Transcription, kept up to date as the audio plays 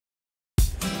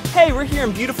Hey, we're here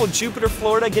in beautiful Jupiter,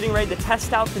 Florida, getting ready to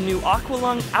test out the new Aqua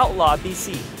Lung Outlaw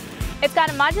BC. It's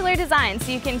got a modular design,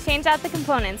 so you can change out the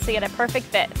components to get a perfect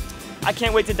fit. I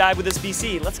can't wait to dive with this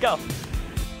BC. Let's go.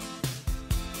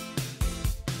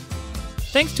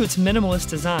 Thanks to its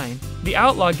minimalist design, the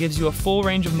Outlaw gives you a full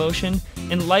range of motion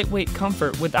and lightweight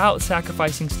comfort without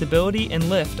sacrificing stability and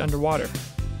lift underwater.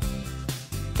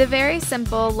 The very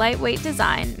simple, lightweight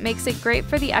design makes it great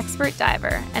for the expert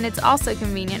diver, and it's also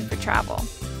convenient for travel.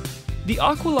 The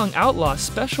Aqua Lung Outlaw's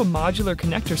special modular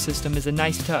connector system is a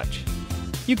nice touch.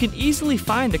 You can easily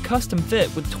find a custom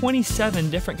fit with 27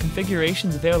 different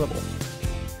configurations available.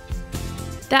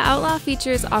 The Outlaw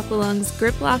features Aqua Lung's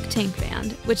Grip Lock tank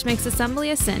band, which makes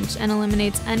assembly a cinch and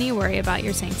eliminates any worry about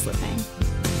your tank slipping.